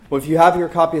Well, if you have your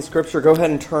copy of Scripture, go ahead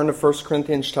and turn to 1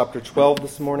 Corinthians chapter 12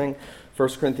 this morning. 1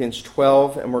 Corinthians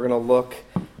 12, and we're going to look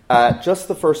at just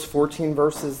the first 14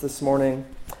 verses this morning.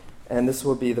 And this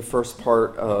will be the first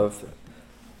part of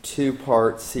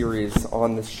two-part series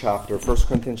on this chapter. 1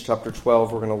 Corinthians chapter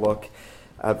 12, we're going to look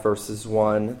at verses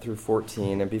 1 through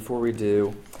 14. And before we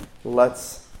do,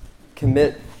 let's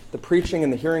commit the preaching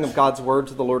and the hearing of God's word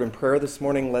to the Lord in prayer this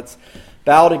morning. Let's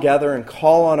bow together and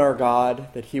call on our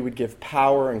God that He would give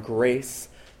power and grace,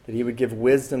 that He would give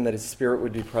wisdom, that His Spirit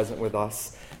would be present with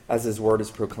us as His word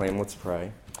is proclaimed. Let's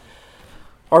pray.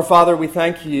 Our Father, we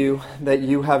thank You that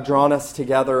You have drawn us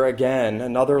together again,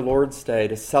 another Lord's Day,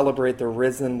 to celebrate the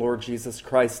risen Lord Jesus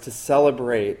Christ, to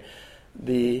celebrate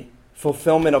the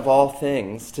fulfillment of all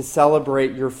things, to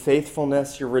celebrate Your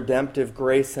faithfulness, Your redemptive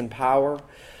grace and power.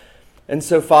 And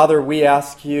so, Father, we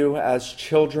ask You as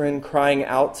children crying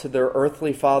out to their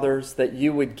earthly fathers that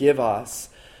You would give us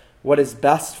what is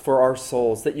best for our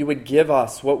souls, that You would give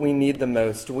us what we need the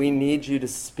most. We need You to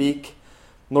speak.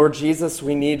 Lord Jesus,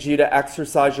 we need You to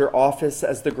exercise Your office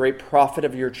as the great prophet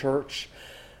of Your church.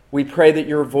 We pray that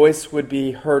Your voice would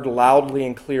be heard loudly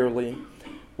and clearly.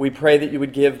 We pray that You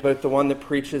would give both the one that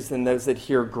preaches and those that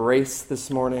hear grace this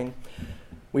morning.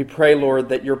 We pray, Lord,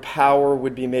 that Your power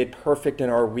would be made perfect in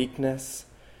our weakness.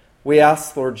 We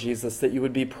ask, Lord Jesus, that You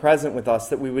would be present with us,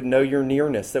 that we would know Your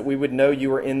nearness, that we would know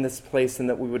You are in this place, and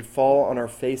that we would fall on our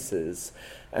faces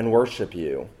and worship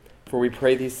You. For we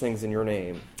pray these things in Your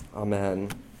name. Amen.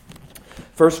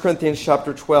 1 Corinthians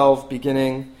chapter 12,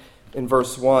 beginning in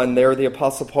verse 1, there the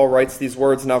Apostle Paul writes these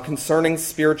words, "Now concerning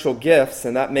spiritual gifts,"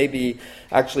 and that may be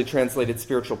actually translated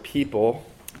spiritual people.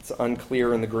 It's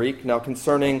unclear in the Greek. "Now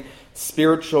concerning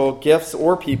spiritual gifts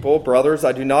or people, brothers,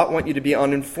 I do not want you to be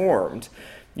uninformed.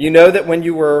 You know that when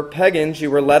you were pagans,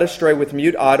 you were led astray with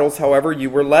mute idols, however you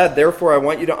were led. Therefore, I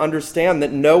want you to understand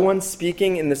that no one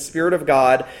speaking in the Spirit of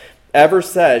God ever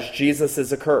says Jesus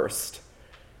is accursed.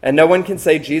 And no one can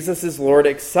say Jesus is Lord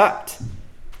except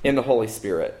in the Holy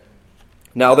Spirit.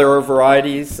 Now there are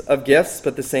varieties of gifts,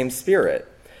 but the same Spirit.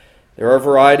 There are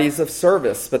varieties of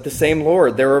service, but the same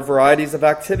Lord. There are varieties of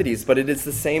activities, but it is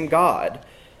the same God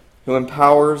who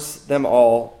empowers them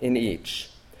all in each.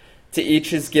 To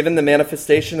each is given the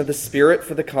manifestation of the Spirit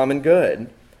for the common good.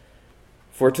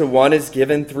 For to one is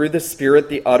given through the Spirit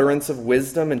the utterance of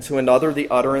wisdom, and to another the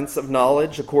utterance of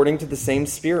knowledge according to the same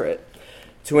Spirit.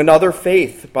 To another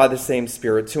faith by the same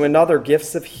Spirit. To another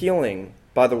gifts of healing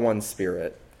by the one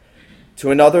Spirit. To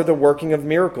another the working of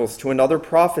miracles. To another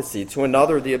prophecy. To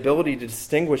another the ability to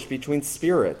distinguish between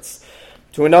spirits.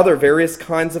 To another various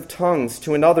kinds of tongues.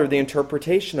 To another the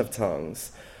interpretation of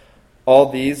tongues. All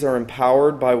these are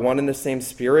empowered by one and the same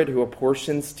Spirit, who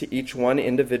apportions to each one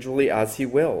individually as He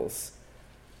wills.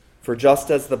 For just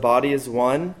as the body is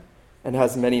one and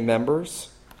has many members,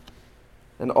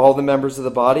 and all the members of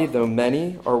the body, though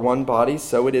many, are one body,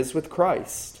 so it is with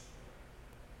Christ.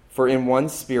 For in one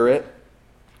Spirit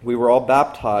we were all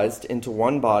baptized into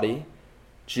one body,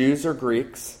 Jews or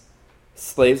Greeks,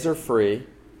 slaves or free,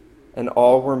 and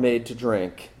all were made to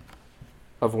drink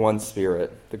of one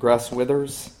Spirit. The grass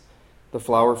withers, the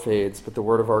flower fades, but the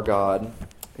word of our God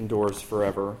endures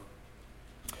forever."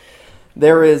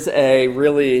 There is a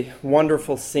really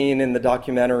wonderful scene in the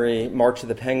documentary March of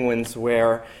the Penguins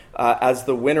where as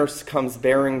the winter comes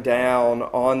bearing down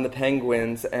on the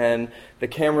penguins and the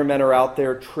cameramen are out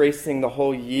there tracing the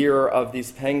whole year of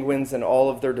these penguins and all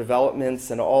of their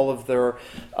developments and all of their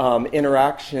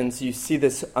interactions, you see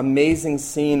this amazing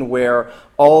scene where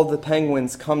all of the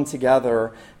penguins come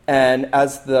together, and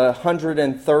as the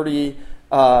 130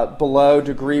 below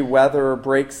degree weather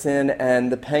breaks in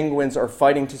and the penguins are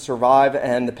fighting to survive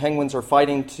and the penguins are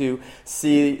fighting to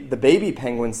see the baby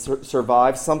penguins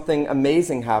survive, something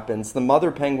amazing happens. The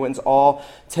mother penguins all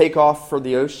take off for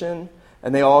the ocean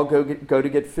and they all go to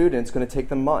get food, and it's going to take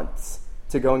them months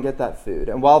to go and get that food.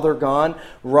 And while they're gone,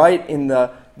 right in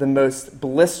the most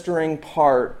blistering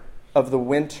part of the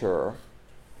winter,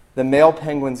 the male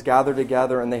penguins gather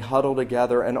together and they huddle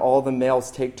together, and all the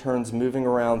males take turns moving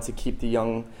around to keep the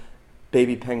young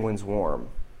baby penguins warm.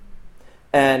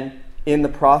 And in the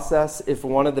process, if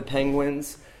one of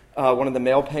the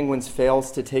male penguins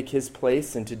fails to take his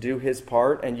place and to do his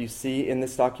part, and you see in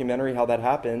this documentary how that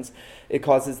happens, it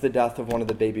causes the death of one of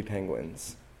the baby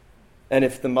penguins. And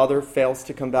if the mother fails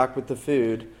to come back with the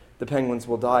food, the penguins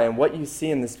will die. And what you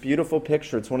see in this beautiful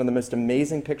picture, it's one of the most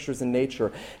amazing pictures in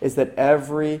nature, is that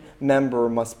every member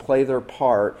must play their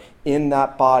part in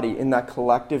that body, in that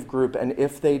collective group, and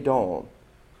if they don't,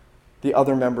 the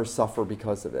other members suffer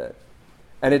because of it.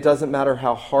 And it doesn't matter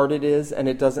how hard it is, and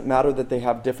it doesn't matter that they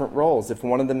have different roles. If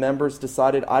one of the members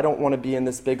decided, I don't want to be in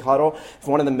this big huddle, if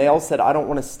one of the males said, I don't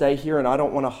want to stay here and I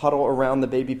don't want to huddle around the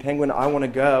baby penguin, I want to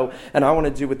go and I want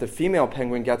to do what the female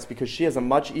penguin gets because she has a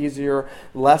much easier,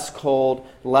 less cold,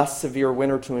 less severe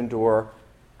winter to endure,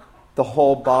 the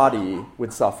whole body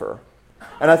would suffer.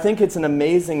 And I think it's an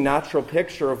amazing natural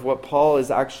picture of what Paul is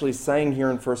actually saying here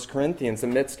in 1 Corinthians.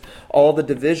 Amidst all the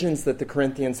divisions that the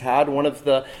Corinthians had, one of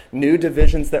the new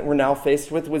divisions that we're now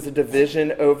faced with was a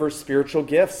division over spiritual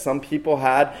gifts. Some people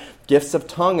had gifts of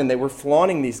tongue, and they were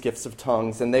flaunting these gifts of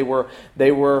tongues, and they were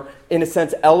in a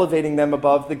sense elevating them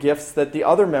above the gifts that the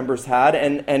other members had.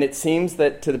 And it seems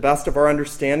that, to the best of our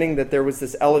understanding, that there was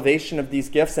this elevation of these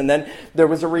gifts, and then there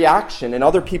was a reaction, and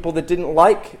other people that didn't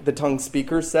like the tongue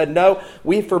speakers said, no,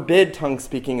 we forbid tongue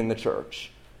speaking in the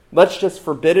church. Let's just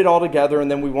forbid it altogether,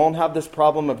 and then we won't have this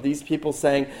problem of these people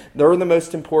saying they're the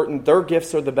most important, their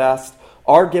gifts are the best,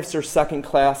 our gifts are second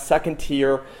class, second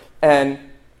tier. And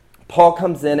Paul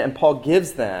comes in and Paul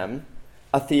gives them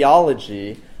a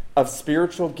theology of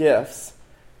spiritual gifts,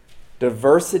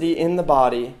 diversity in the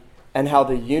body, and how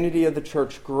the unity of the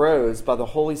church grows by the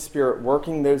Holy Spirit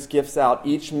working those gifts out,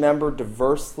 each member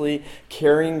diversely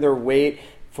carrying their weight,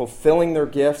 fulfilling their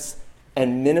gifts,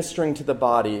 and ministering to the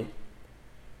body,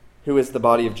 who is the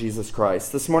body of Jesus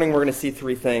Christ. This morning we're going to see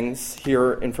three things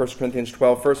here in 1 Corinthians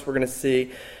 12. First, we're going to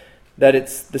see that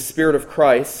it's the Spirit of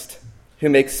Christ who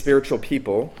makes spiritual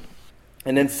people.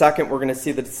 And then second, we're going to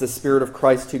see that it's the Spirit of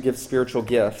Christ who gives spiritual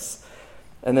gifts.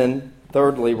 And then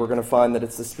thirdly, we're going to find that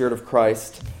it's the Spirit of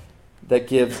Christ that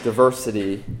gives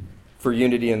diversity for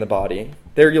unity in the body.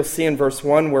 There you'll see in verse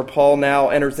 1 where Paul now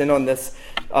enters in on this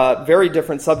very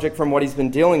different subject from what he's been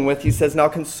dealing with. He says, now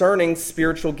concerning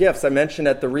spiritual gifts, I mentioned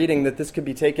at the reading that this could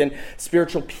be taken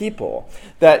spiritual people,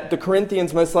 that the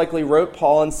Corinthians most likely wrote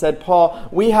Paul and said, Paul,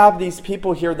 we have these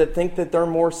people here that think that they're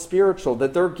more spiritual,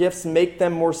 that their gifts make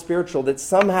them more spiritual, that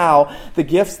somehow the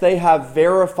gifts they have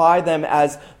verify them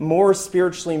as more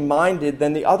spiritually minded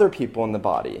than the other people in the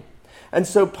body. And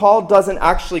so Paul doesn't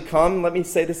actually come, let me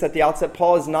say this at the outset,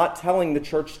 Paul is not telling the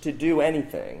church to do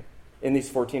anything in these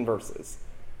 14 verses.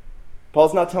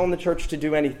 Paul's not telling the church to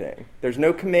do anything. There's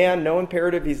no command, no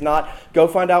imperative. He's not, go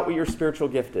find out what your spiritual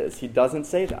gift is. He doesn't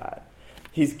say that.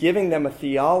 He's giving them a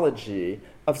theology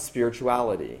of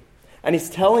spirituality. And he's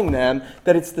telling them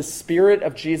that it's the Spirit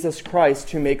of Jesus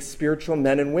Christ who makes spiritual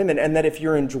men and women, and that if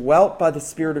you're indwelt by the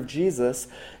Spirit of Jesus,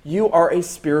 you are a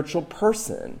spiritual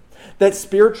person. That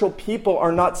spiritual people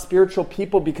are not spiritual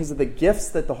people because of the gifts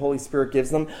that the Holy Spirit gives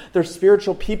them. They're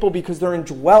spiritual people because they're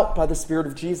indwelt by the Spirit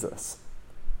of Jesus.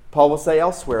 Paul will say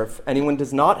elsewhere, if anyone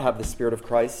does not have the Spirit of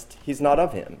Christ, he's not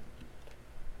of him.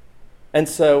 And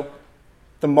so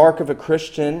the mark of a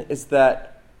Christian is that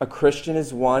a Christian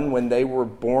is one when they were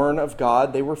born of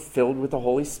God, they were filled with the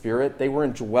Holy Spirit, they were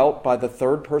indwelt by the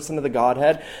third person of the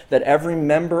Godhead, that every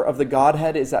member of the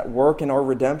Godhead is at work in our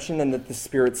redemption, and that the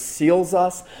Spirit seals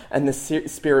us, and the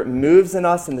Spirit moves in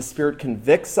us, and the Spirit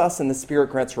convicts us, and the Spirit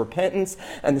grants repentance,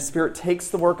 and the Spirit takes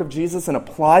the work of Jesus and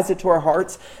applies it to our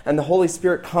hearts, and the Holy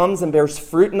Spirit comes and bears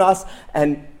fruit in us,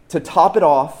 and to top it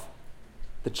off,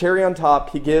 the cherry on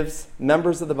top, he gives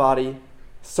members of the body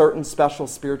certain special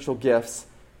spiritual gifts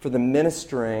for the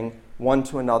ministering one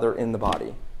to another in the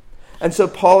body. And so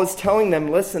Paul is telling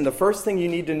them, listen, the first thing you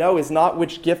need to know is not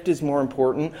which gift is more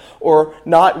important or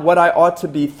not what I ought to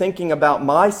be thinking about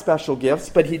my special gifts,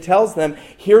 but he tells them,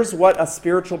 here's what a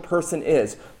spiritual person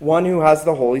is, one who has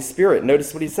the Holy Spirit.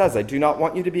 Notice what he says, I do not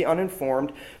want you to be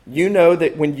uninformed. You know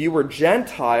that when you were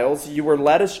Gentiles, you were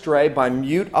led astray by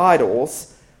mute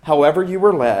idols, however you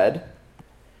were led.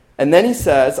 And then he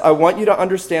says, I want you to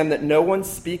understand that no one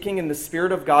speaking in the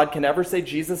Spirit of God can ever say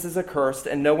Jesus is accursed,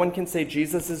 and no one can say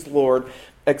Jesus is Lord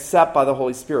except by the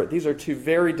Holy Spirit. These are two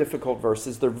very difficult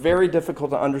verses. They're very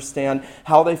difficult to understand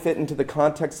how they fit into the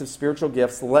context of spiritual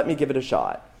gifts. Let me give it a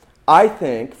shot. I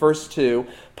think, verse 2,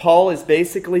 Paul is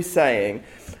basically saying,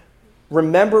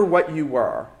 remember what you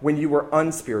were when you were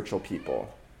unspiritual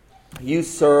people. You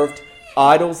served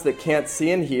idols that can't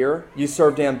see and hear. You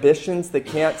served ambitions that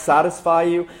can't satisfy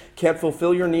you, can't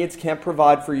fulfill your needs, can't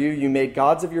provide for you. You made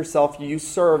gods of yourself. You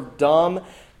served dumb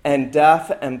and deaf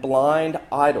and blind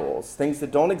idols, things that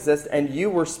don't exist, and you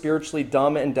were spiritually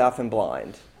dumb and deaf and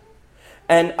blind.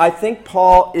 And I think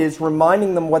Paul is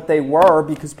reminding them what they were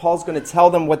because Paul's going to tell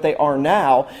them what they are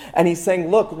now. And he's saying,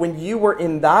 look, when you were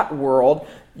in that world,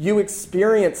 you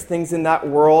experienced things in that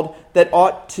world that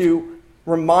ought to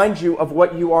remind you of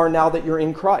what you are now that you're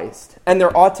in Christ. And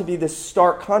there ought to be this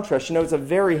stark contrast. You know, it's a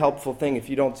very helpful thing if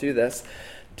you don't do this,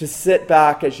 to sit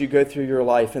back as you go through your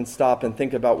life and stop and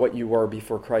think about what you were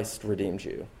before Christ redeemed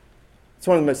you. It's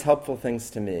one of the most helpful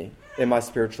things to me in my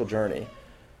spiritual journey.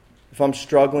 If I'm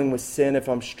struggling with sin, if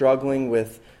I'm struggling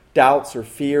with doubts or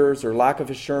fears or lack of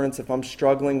assurance, if I'm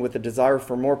struggling with a desire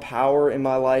for more power in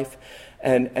my life,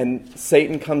 and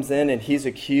Satan comes in and he's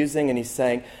accusing and he's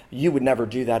saying, you would never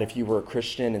do that if you were a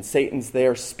Christian, and Satan's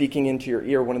there speaking into your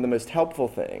ear, one of the most helpful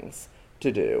things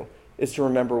to do is to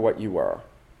remember what you were.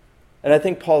 And I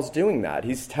think Paul's doing that.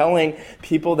 He's telling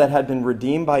people that had been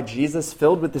redeemed by Jesus,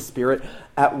 filled with the Spirit,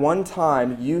 at one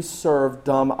time you served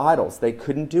dumb idols. They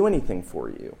couldn't do anything for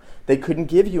you. They couldn't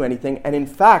give you anything. And in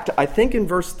fact, I think in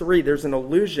verse 3, there's an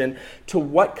allusion to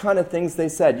what kind of things they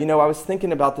said. You know, I was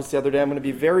thinking about this the other day. I'm going to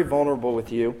be very vulnerable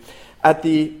with you. At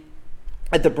the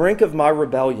brink of my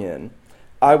rebellion,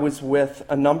 I was with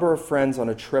a number of friends on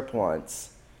a trip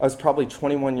once. I was probably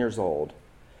 21 years old.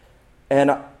 And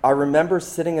I remember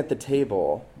sitting at the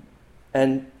table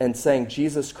and saying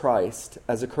Jesus Christ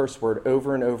as a curse word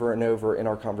over and over and over in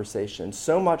our conversation.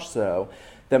 So much so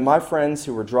that my friends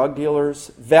who were drug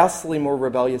dealers, vastly more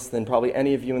rebellious than probably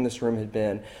any of you in this room had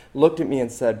been, looked at me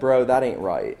and said, bro, that ain't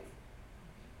right.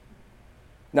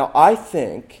 Now, I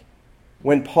think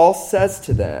when Paul says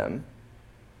to them,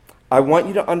 I want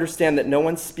you to understand that no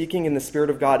one speaking in the Spirit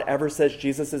of God ever says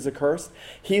Jesus is accursed.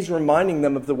 He's reminding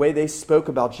them of the way they spoke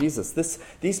about Jesus.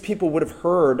 These people would have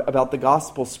heard about the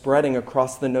gospel spreading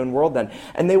across the known world then.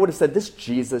 And they would have said, this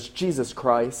Jesus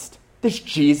Christ, this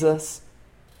Jesus.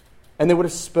 And they would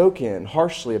have spoken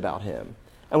harshly about him.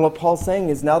 And what Paul's saying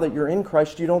is now that you're in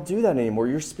Christ, you don't do that anymore.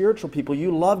 You're spiritual people.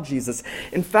 You love Jesus.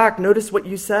 In fact, notice what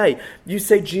you say. You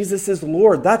say Jesus is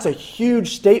Lord. That's a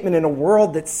huge statement in a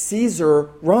world that Caesar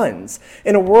runs.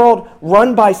 In a world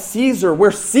run by Caesar,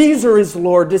 where Caesar is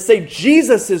Lord, to say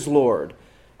Jesus is Lord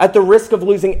at the risk of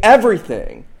losing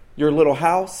everything. Your little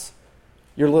house,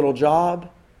 your little job,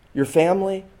 your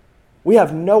family. We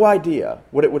have no idea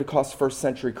what it would cost first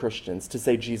century Christians to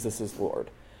say Jesus is Lord.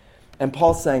 And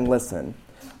Paul's saying, listen,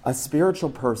 a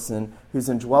spiritual person who's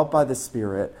indwelt by the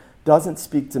Spirit doesn't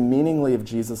speak demeaningly of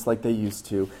Jesus like they used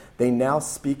to. They now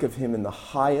speak of him in the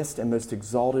highest and most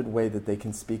exalted way that they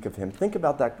can speak of him. Think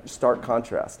about that stark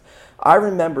contrast. I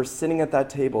remember sitting at that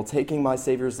table, taking my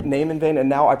Savior's name in vain, and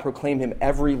now I proclaim him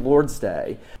every Lord's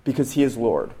Day because he is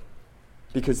Lord.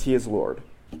 Because he is Lord.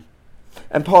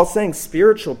 And Paul's saying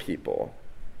spiritual people,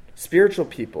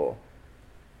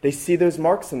 they see those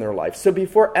marks in their life. So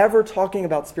before ever talking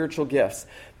about spiritual gifts,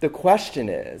 the question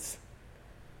is,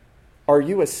 are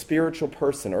you a spiritual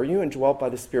person? Are you indwelt by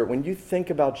the Spirit? When you think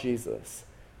about Jesus,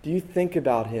 do you think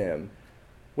about him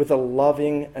with a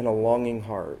loving and a longing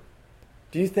heart?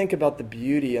 Do you think about the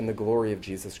beauty and the glory of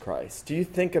Jesus Christ? Do you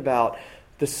think about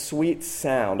the sweet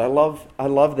sound? I love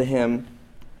the hymn,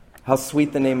 How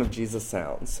Sweet the Name of Jesus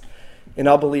Sounds, in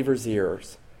all believers'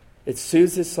 ears. It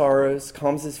soothes his sorrows,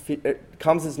 calms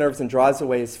his nerves, and drives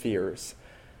away his fears.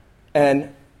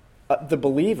 And the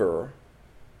believer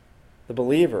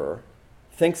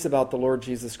thinks about the Lord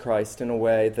Jesus Christ in a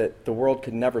way that the world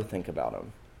could never think about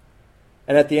him.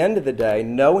 And at the end of the day,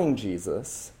 knowing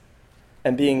Jesus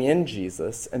and being in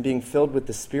Jesus and being filled with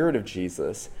the Spirit of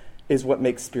Jesus is what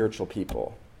makes spiritual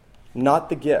people, not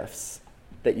the gifts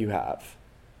that you have.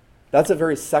 That's a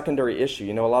very secondary issue.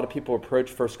 You know, a lot of people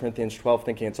approach 1 Corinthians 12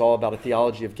 thinking it's all about a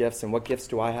theology of gifts and what gifts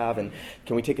do I have, and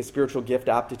can we take a spiritual gift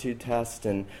aptitude test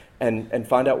and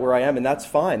find out where I am, and that's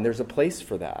fine. There's a place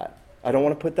for that. I don't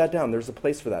want to put that down. There's a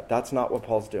place for that. That's not what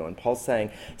Paul's doing. Paul's saying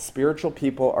spiritual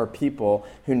people are people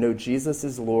who know Jesus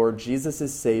is Lord, Jesus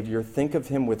is Savior, think of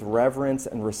him with reverence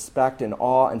and respect and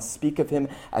awe, and speak of him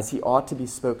as he ought to be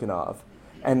spoken of.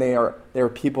 And they are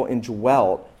people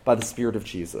indwelt by the Spirit of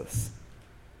Jesus.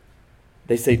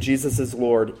 They say Jesus is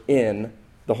Lord in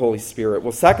the Holy Spirit.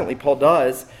 Well, secondly, Paul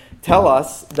does tell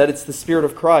us that it's the Spirit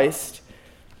of Christ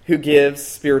who gives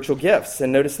spiritual gifts.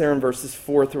 And notice there in verses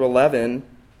 4 through 11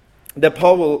 that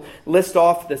Paul will list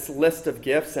off this list of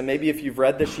gifts. And maybe if you've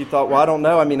read this, you thought, well, I don't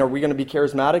know. I mean, are we going to be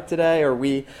charismatic today? Are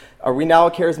we now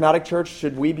a charismatic church?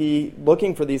 Should we be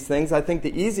looking for these things? I think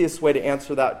the easiest way to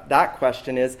answer that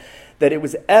question is that it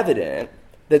was evident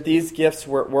that these gifts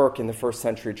were at work in the first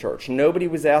century church. Nobody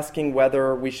was asking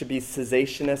whether we should be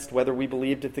cessationist, whether we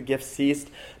believed if the gifts ceased.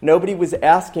 Nobody was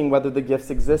asking whether the gifts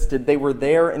existed. They were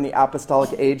there in the apostolic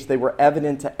age. They were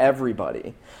evident to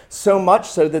everybody. So much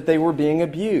so that they were being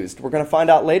abused. We're going to find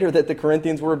out later that the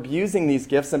Corinthians were abusing these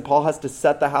gifts, and Paul has to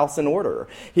set the house in order.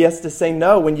 He has to say,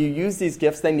 no, when you use these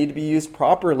gifts, they need to be used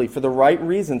properly for the right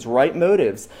reasons, right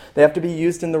motives. They have to be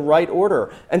used in the right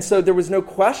order. And so there was no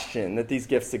question that these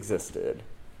gifts existed.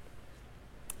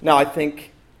 Now, I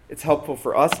think it's helpful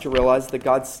for us to realize that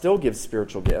God still gives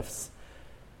spiritual gifts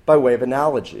by way of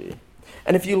analogy.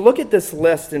 And if you look at this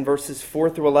list in verses 4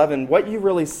 through 11, what you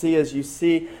really see is you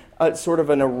see sort of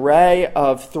an array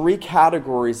of three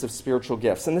categories of spiritual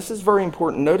gifts. And this is very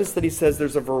important. Notice that he says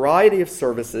there's a variety of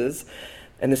services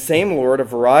and the same Lord, a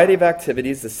variety of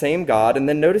activities, the same God. And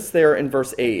then notice there in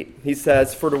verse 8, he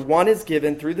says, "For to one is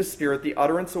given through the Spirit the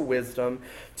utterance of wisdom,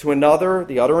 to another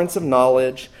the utterance of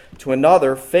knowledge, to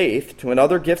another faith, to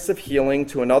another gifts of healing,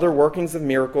 to another workings of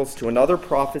miracles, to another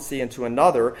prophecy, and to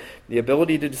another the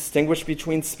ability to distinguish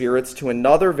between spirits, to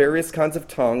another various kinds of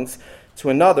tongues, to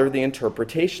another the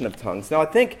interpretation of tongues." Now I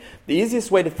think the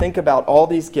easiest way to think about all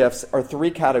these gifts are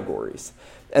three categories.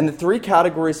 And the three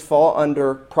categories fall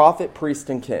under prophet, priest,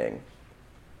 and king.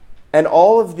 And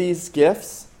all of these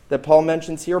gifts that Paul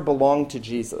mentions here belong to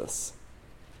Jesus.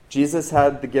 Jesus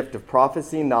had the gift of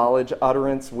prophecy, knowledge,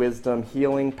 utterance, wisdom,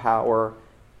 healing, power,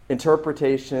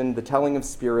 interpretation, the telling of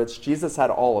spirits. Jesus had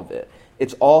all of it.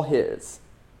 It's all his.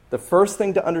 The first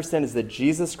thing to understand is that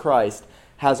Jesus Christ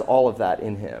has all of that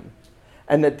in him.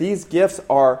 And that these gifts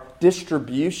are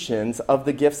distributions of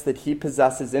the gifts that he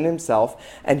possesses in himself.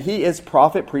 And he is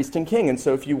prophet, priest, and king. And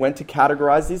so if you went to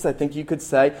categorize these, I think you could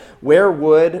say, where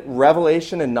would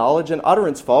revelation and knowledge and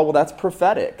utterance fall? Well, that's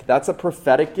prophetic. That's a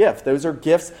prophetic gift. Those are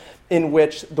gifts in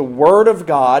which the word of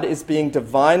God is being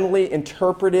divinely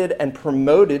interpreted and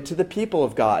promoted to the people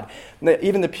of God.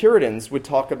 Even the Puritans would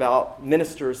talk about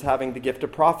ministers having the gift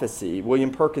of prophecy.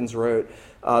 William Perkins wrote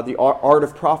The Art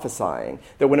of Prophesying,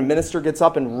 that when a minister gets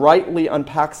up and rightly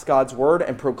unpacks God's word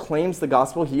and proclaims the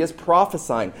gospel, he is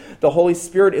prophesying. The Holy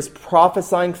Spirit is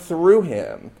prophesying through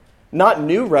him. Not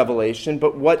new revelation,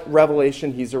 but what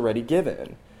revelation he's already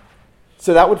given.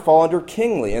 So that would fall under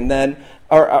kingly, and then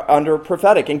under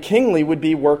prophetic. And kingly would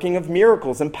be working of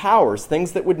miracles and powers,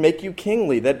 things that would make you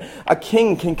kingly, that a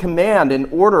king can command and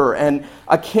order, and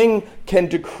a king can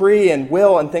decree and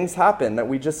will, and things happen. That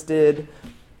we just did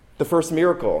the first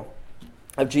miracle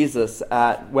of Jesus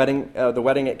at the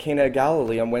wedding at Cana of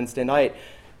Galilee on Wednesday night.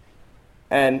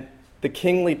 And the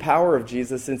kingly power of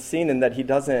Jesus is seen in that he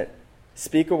doesn't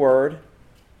speak a word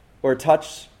or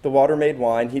touch the water made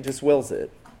wine. He just wills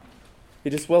it. He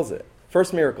just wills it.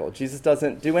 First miracle. Jesus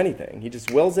doesn't do anything. He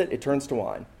just wills it. It turns to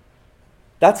wine.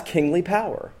 That's kingly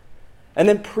power. And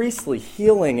then priestly,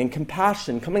 healing and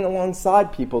compassion, coming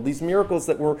alongside people. These miracles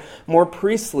that were more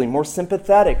priestly, more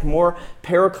sympathetic, more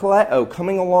parakaleo,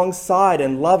 coming alongside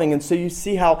and loving. And so you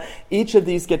see how each of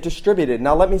these get distributed.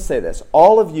 Now let me say this.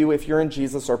 All of you, if you're in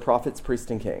Jesus, are prophets,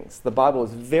 priests, and kings. The Bible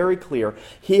is very clear.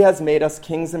 He has made us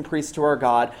kings and priests to our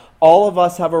God. All of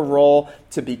us have a role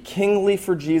to be kingly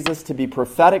for Jesus, to be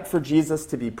prophetic for Jesus,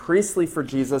 to be priestly for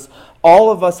Jesus. All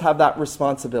of us have that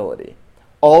responsibility.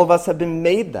 All of us have been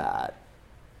made that.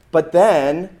 But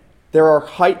then there are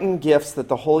heightened gifts that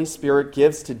the Holy Spirit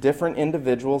gives to different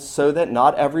individuals so that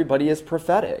not everybody is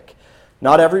prophetic.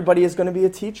 Not everybody is going to be a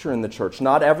teacher in the church.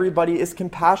 Not everybody is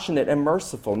compassionate and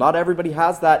merciful. Not everybody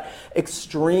has that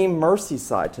extreme mercy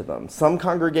side to them. Some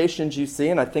congregations you see,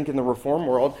 and I think in the Reform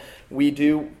world, we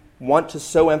do want to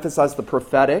so emphasize the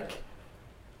prophetic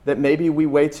that maybe we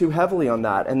weigh too heavily on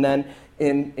that. And then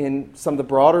in some of the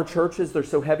broader churches, they're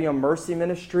so heavy on mercy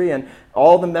ministry, and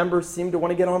all the members seem to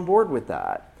want to get on board with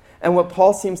that. And what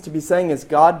Paul seems to be saying is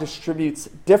God distributes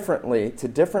differently to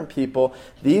different people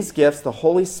these gifts. The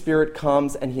Holy Spirit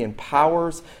comes and he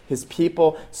empowers his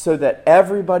people so that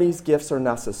everybody's gifts are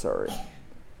necessary,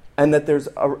 and that there's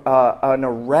an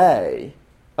array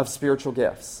of spiritual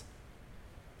gifts.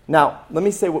 Now, let me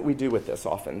say what we do with this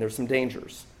often. There's some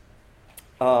dangers.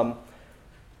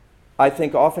 I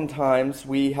think oftentimes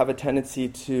we have a tendency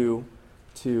to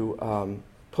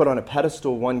put on a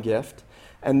pedestal one gift,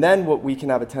 and then what we can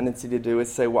have a tendency to do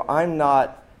is say, well, I'm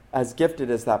not as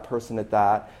gifted as that person at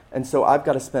that, and so I've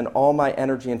got to spend all my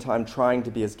energy and time trying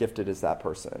to be as gifted as that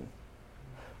person.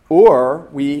 Or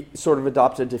we sort of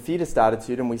adopt a defeatist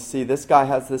attitude and we see this guy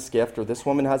has this gift or this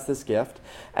woman has this gift,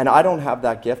 and I don't have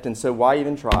that gift, and so why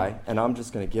even try, and I'm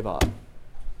just going to give up.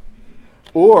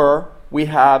 Or we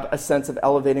have a sense of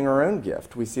elevating our own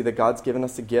gift. We see that God's given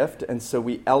us a gift, and so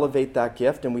we elevate that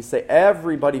gift, and we say,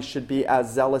 everybody should be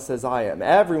as zealous as I am.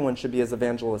 Everyone should be as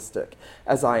evangelistic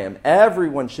as I am.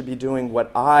 Everyone should be doing what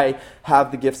I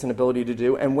have the gifts and ability to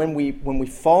do. And when we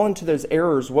fall into those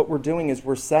errors, what we're doing is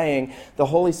we're saying the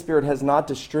Holy Spirit has not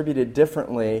distributed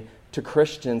differently to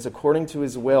Christians, according to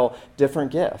his will,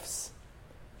 different gifts.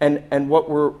 And what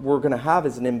we're going to have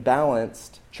is an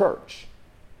imbalanced church.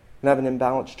 And have an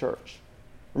imbalanced church.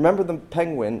 Remember the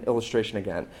penguin illustration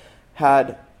again.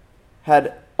 Had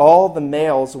all the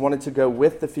males wanted to go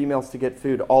with the females to get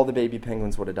food, all the baby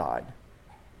penguins would have died.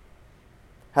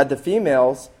 Had the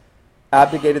females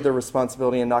abdicated their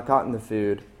responsibility and not gotten the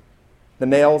food, The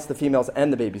males, the females,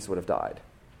 and the babies would have died.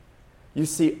 You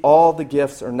see, all the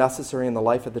gifts are necessary in the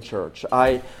life of the church.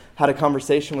 I had a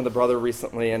conversation with a brother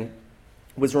recently and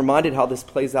was reminded how this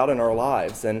plays out in our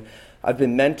lives. And I've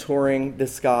been mentoring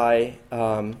this guy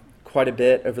quite a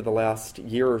bit over the last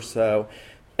year or so.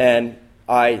 And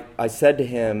I said to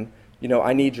him,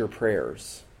 I need your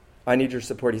prayers. I need your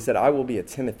support. He said, I will be a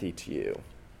Timothy to you.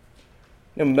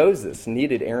 Moses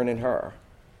needed Aaron and Hur.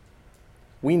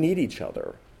 We need each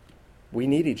other. We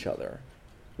need each other.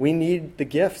 We need the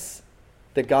gifts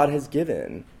that God has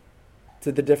given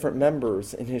to the different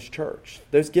members in his church.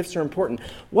 Those gifts are important.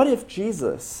 What if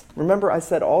Jesus, remember I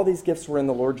said all these gifts were in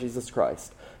the Lord Jesus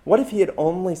Christ. What if he had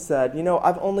only said,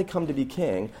 I've only come to be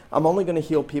king. I'm only going to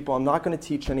heal people. I'm not going to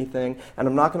teach anything. And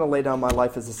I'm not going to lay down my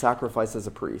life as a sacrifice as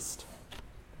a priest.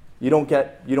 You don't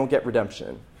get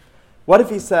redemption. What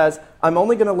if he says, I'm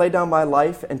only going to lay down my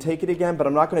life and take it again, but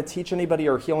I'm not going to teach anybody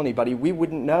or heal anybody? We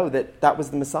wouldn't know that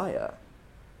was the Messiah.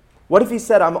 What if he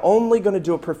said, I'm only going to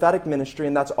do a prophetic ministry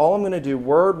and that's all I'm going to do,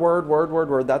 word, word, word, word,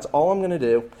 word, that's all I'm going to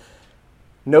do.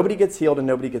 Nobody gets healed and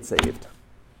nobody gets saved.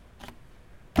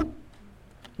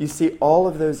 You see, all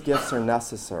of those gifts are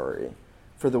necessary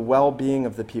for the well-being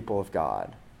of the people of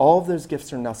God. All of those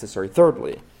gifts are necessary.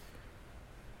 Thirdly,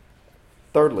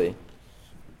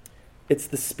 it's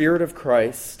the Spirit of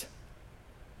Christ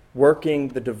working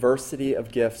the diversity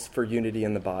of gifts for unity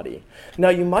in the body. Now,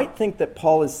 you might think that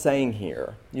Paul is saying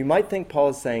here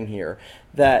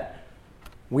that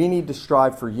we need to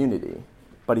strive for unity,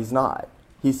 but he's not.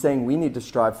 He's saying we need to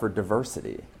strive for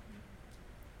diversity.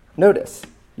 Notice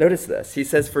this. He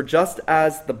says, for just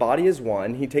as the body is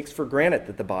one, he takes for granted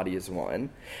that the body is one,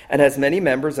 and has many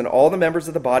members, and all the members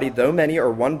of the body, though many,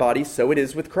 are one body, so it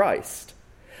is with Christ.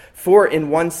 For in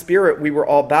one Spirit we were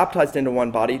all baptized into one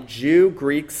body, Jew,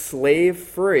 Greek, slave,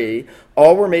 free,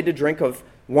 all were made to drink of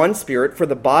one Spirit, for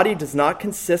the body does not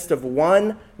consist of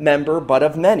one member, but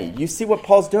of many. You see what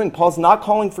Paul's doing? Paul's not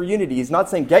calling for unity. He's not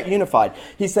saying get unified.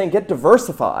 He's saying get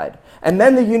diversified, and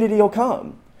then the unity will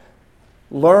come.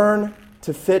 Learn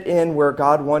to fit in where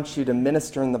God wants you to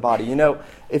minister in the body.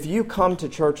 If you come to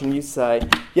church and you say,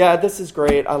 yeah, this is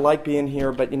great, I like being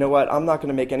here, but you know what, I'm not going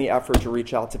to make any effort to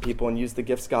reach out to people and use the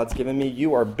gifts God's given me,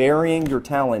 you are burying your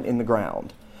talent in the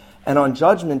ground. And on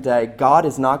Judgment Day, God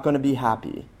is not going to be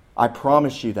happy. I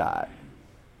promise you that.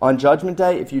 On Judgment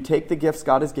Day, if you take the gifts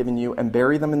God has given you and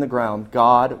bury them in the ground,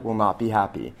 God will not be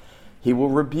happy. He will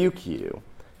rebuke you.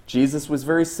 Jesus was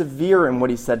very severe in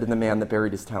what he said to the man that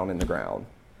buried his talent in the ground.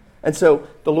 And so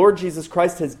the Lord Jesus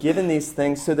Christ has given these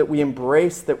things so that we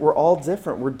embrace that we're all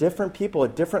different. We're different people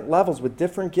at different levels with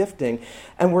different gifting,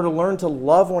 and we're to learn to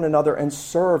love one another and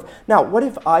serve. Now, what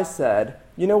if I said,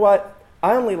 you know what,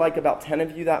 I only like about 10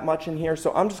 of you that much in here,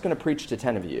 so I'm just going to preach to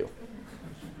 10 of you.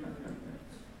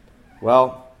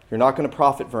 Well, you're not going to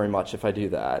profit very much if I do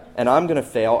that. And I'm going to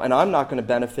fail, and I'm not going to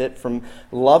benefit from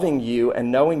loving you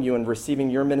and knowing you and receiving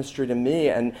your ministry to me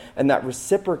and that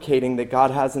reciprocating that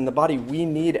God has in the body. We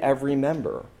need every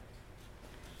member.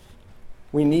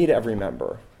 We need every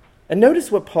member. And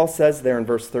notice what Paul says there in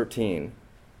verse 13.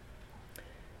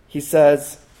 He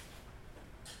says,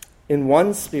 in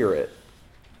one Spirit,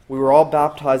 we were all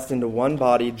baptized into one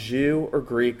body, Jew or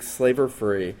Greek, slave or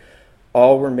free.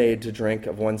 All were made to drink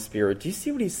of one Spirit. Do you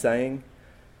see what he's saying?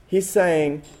 He's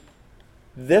saying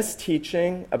this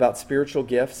teaching about spiritual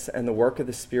gifts and the work of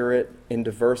the Spirit in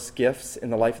diverse gifts in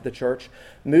the life of the church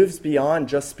moves beyond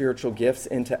just spiritual gifts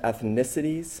into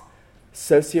ethnicities,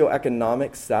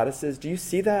 socioeconomic statuses. Do you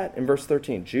see that in verse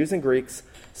 13? Jews and Greeks,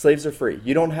 slaves are free.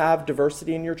 You don't have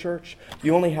diversity in your church.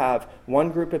 You only have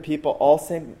one group of people, all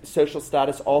same social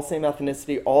status, all same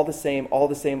ethnicity, all the same, all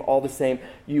the same, all the same.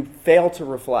 You fail to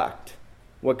reflect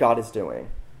what God is doing.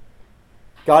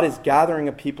 God is gathering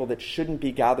a people that shouldn't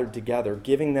be gathered together,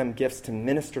 giving them gifts to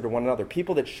minister to one another.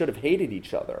 People that should have hated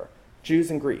each other, Jews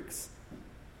and Greeks,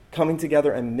 coming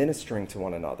together and ministering to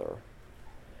one another.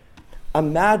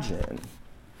 Imagine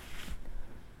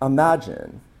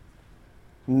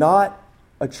not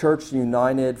a church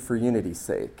united for unity's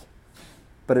sake,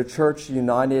 but a church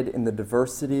united in the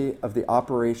diversity of the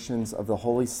operations of the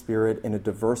Holy Spirit in a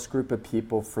diverse group of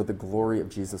people for the glory of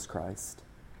Jesus Christ.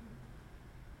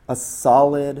 A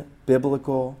solid,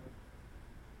 biblical,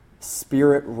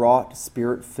 Spirit-wrought,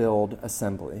 Spirit-filled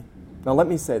assembly. Now let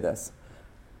me say this.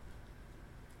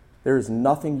 There is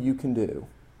nothing you can do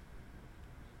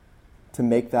to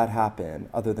make that happen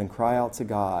other than cry out to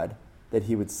God that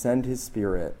he would send his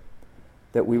Spirit,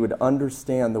 that we would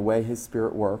understand the way his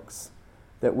Spirit works,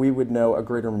 that we would know a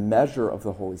greater measure of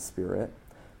the Holy Spirit,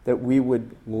 that we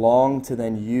would long to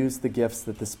then use the gifts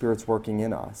that the Spirit's working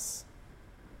in us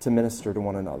to minister to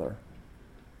one another.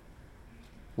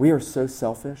 We are so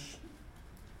selfish.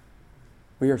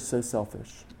 We are so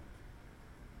selfish.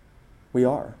 We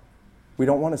are. We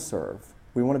don't want to serve.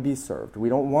 We want to be served. We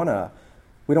don't want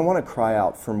to cry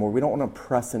out for more. We don't want to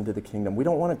press into the kingdom. We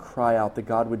don't want to cry out that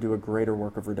God would do a greater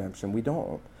work of redemption. We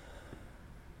don't.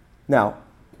 Now,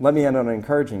 let me end on an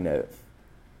encouraging note.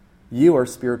 You are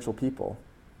spiritual people.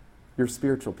 You're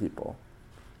spiritual people.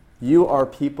 We are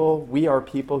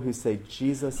people who say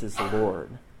Jesus is the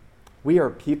Lord. We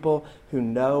are people who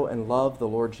know and love the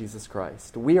Lord Jesus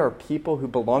Christ. We are people who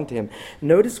belong to him.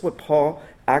 Notice what Paul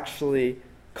actually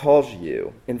calls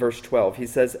you in verse 12. He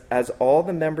says, as all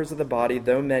the members of the body,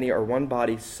 though many, are one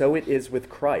body, so it is with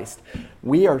Christ.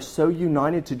 We are so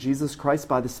united to Jesus Christ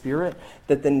by the Spirit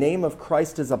that the name of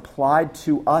Christ is applied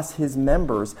to us, his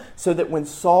members, so that when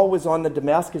Saul was on the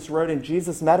Damascus road and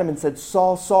Jesus met him and said,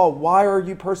 Saul, Saul, why are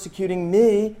you persecuting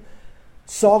me?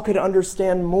 Saul could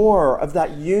understand more of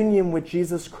that union with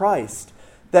Jesus Christ,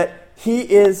 that he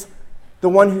is the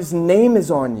one whose name is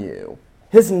on you.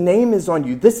 His name is on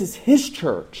you. This is his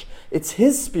church. It's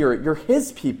his Spirit. You're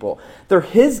his people. They're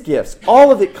his gifts.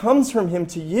 All of it comes from him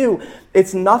to you.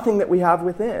 It's nothing that we have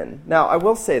within. Now, I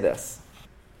will say this.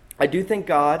 I do think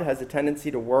God has a tendency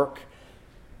to work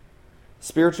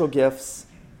spiritual gifts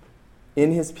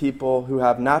in his people who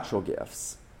have natural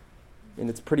gifts. And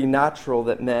it's pretty natural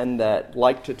that men that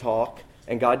like to talk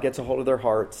and God gets a hold of their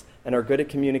hearts and are good at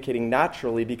communicating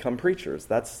naturally become preachers.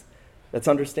 That's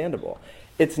understandable.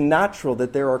 It's natural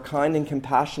that there are kind and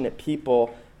compassionate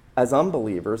people as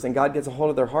unbelievers, and God gets a hold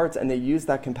of their hearts, and they use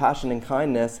that compassion and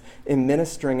kindness in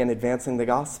ministering and advancing the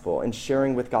gospel and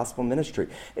sharing with gospel ministry.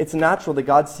 It's natural that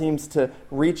God seems to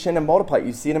reach in and multiply.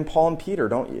 You see it in Paul and Peter,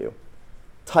 don't you?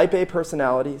 Type A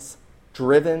personalities,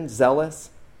 driven, zealous.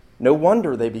 No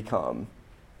wonder they become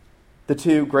the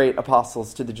two great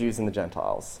apostles to the Jews and the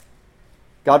Gentiles.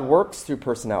 God works through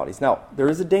personalities. Now, there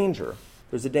is a danger.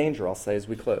 There's a danger, I'll say, as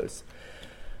we close.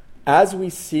 As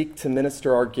we seek to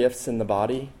minister our gifts in the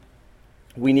body,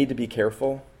 we need to be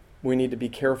careful. We need to be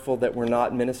careful that we're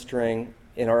not ministering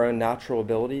in our own natural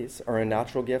abilities, our own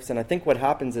natural gifts. And I think what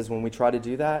happens is when we try to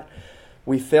do that,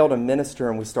 we fail to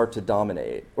minister and we start to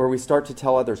dominate, or we start to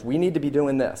tell others, we need to be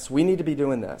doing this. We need to be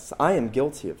doing this. I am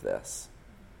guilty of this.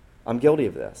 I'm guilty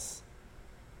of this.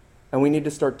 And we need to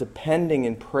start depending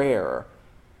in prayer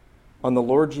on the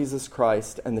Lord Jesus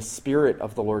Christ and the Spirit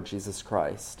of the Lord Jesus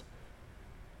Christ.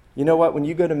 You know what? When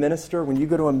you go to minister, when you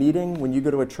go to a meeting, when you go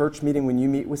to a church meeting, when you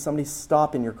meet with somebody,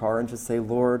 stop in your car and just say,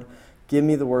 Lord, give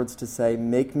me the words to say,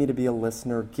 make me to be a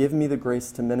listener, give me the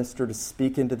grace to minister, to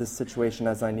speak into this situation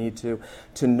as I need to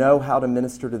know how to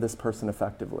minister to this person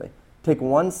effectively. Take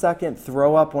 1 second,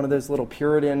 throw up one of those little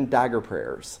Puritan dagger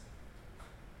prayers.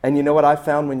 And you know what I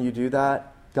found when you do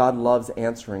that? God loves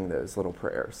answering those little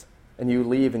prayers. And you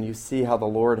leave and you see how the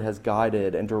Lord has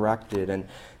guided and directed, and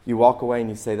you walk away and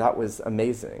you say, that was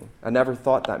amazing. I never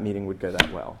thought that meeting would go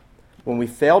that well. When we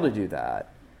fail to do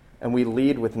that, and we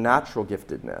lead with natural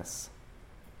giftedness,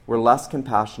 we're less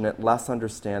compassionate, less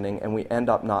understanding, and we end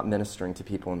up not ministering to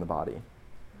people in the body.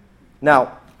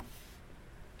 Now,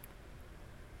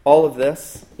 all of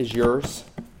this is yours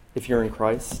if you're in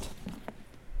Christ.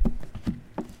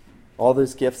 All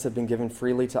those gifts have been given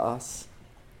freely to us.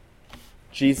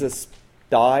 Jesus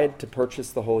died to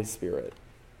purchase the Holy Spirit.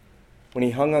 When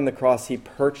he hung on the cross, he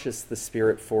purchased the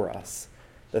Spirit for us.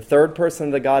 The third person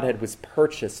of the Godhead was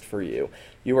purchased for you.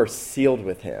 You are sealed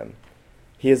with him.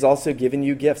 He has also given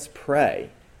you gifts. Pray.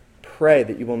 Pray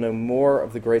that you will know more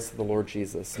of the grace of the Lord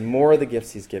Jesus, more of the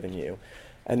gifts he's given you,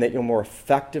 and that you'll more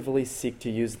effectively seek to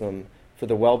use them for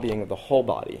the well-being of the whole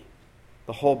body.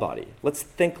 The whole body. Let's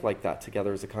think like that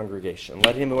together as a congregation.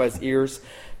 Let him who has ears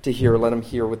to hear, let him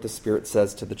hear what the Spirit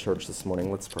says to the church this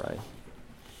morning. Let's pray.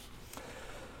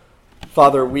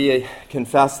 Father, we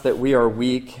confess that we are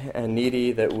weak and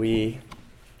needy, that we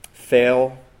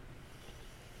fail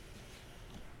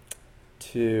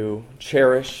to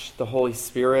cherish the Holy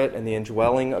Spirit and the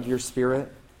indwelling of your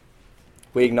Spirit.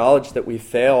 We acknowledge that we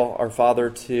fail, our Father,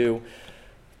 to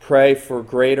pray for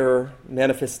greater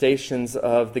manifestations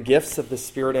of the gifts of the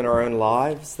Spirit in our own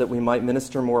lives, that we might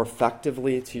minister more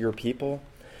effectively to your people.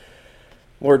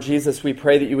 Lord Jesus, we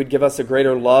pray that you would give us a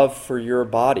greater love for your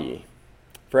body,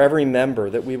 for every member,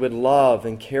 that we would love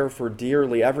and care for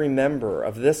dearly every member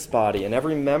of this body and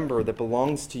every member that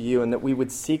belongs to you, and that we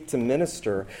would seek to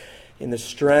minister in the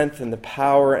strength and the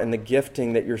power and the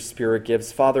gifting that your Spirit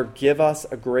gives. Father, give us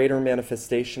a greater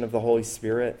manifestation of the Holy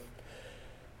Spirit.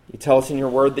 You tell us in your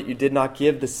word that you did not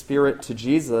give the Spirit to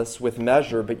Jesus with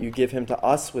measure, but you give him to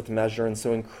us with measure, and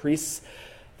so increase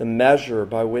the measure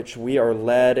by which we are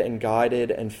led and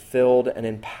guided and filled and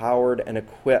empowered and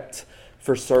equipped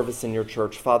for service in your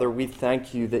church. Father, we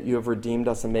thank you that you have redeemed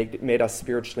us and made us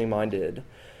spiritually minded.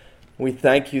 We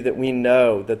thank you that we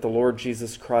know that the Lord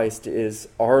Jesus Christ is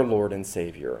our Lord and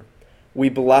Savior. We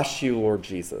bless you, Lord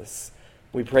Jesus.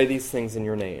 We pray these things in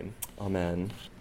your name. Amen.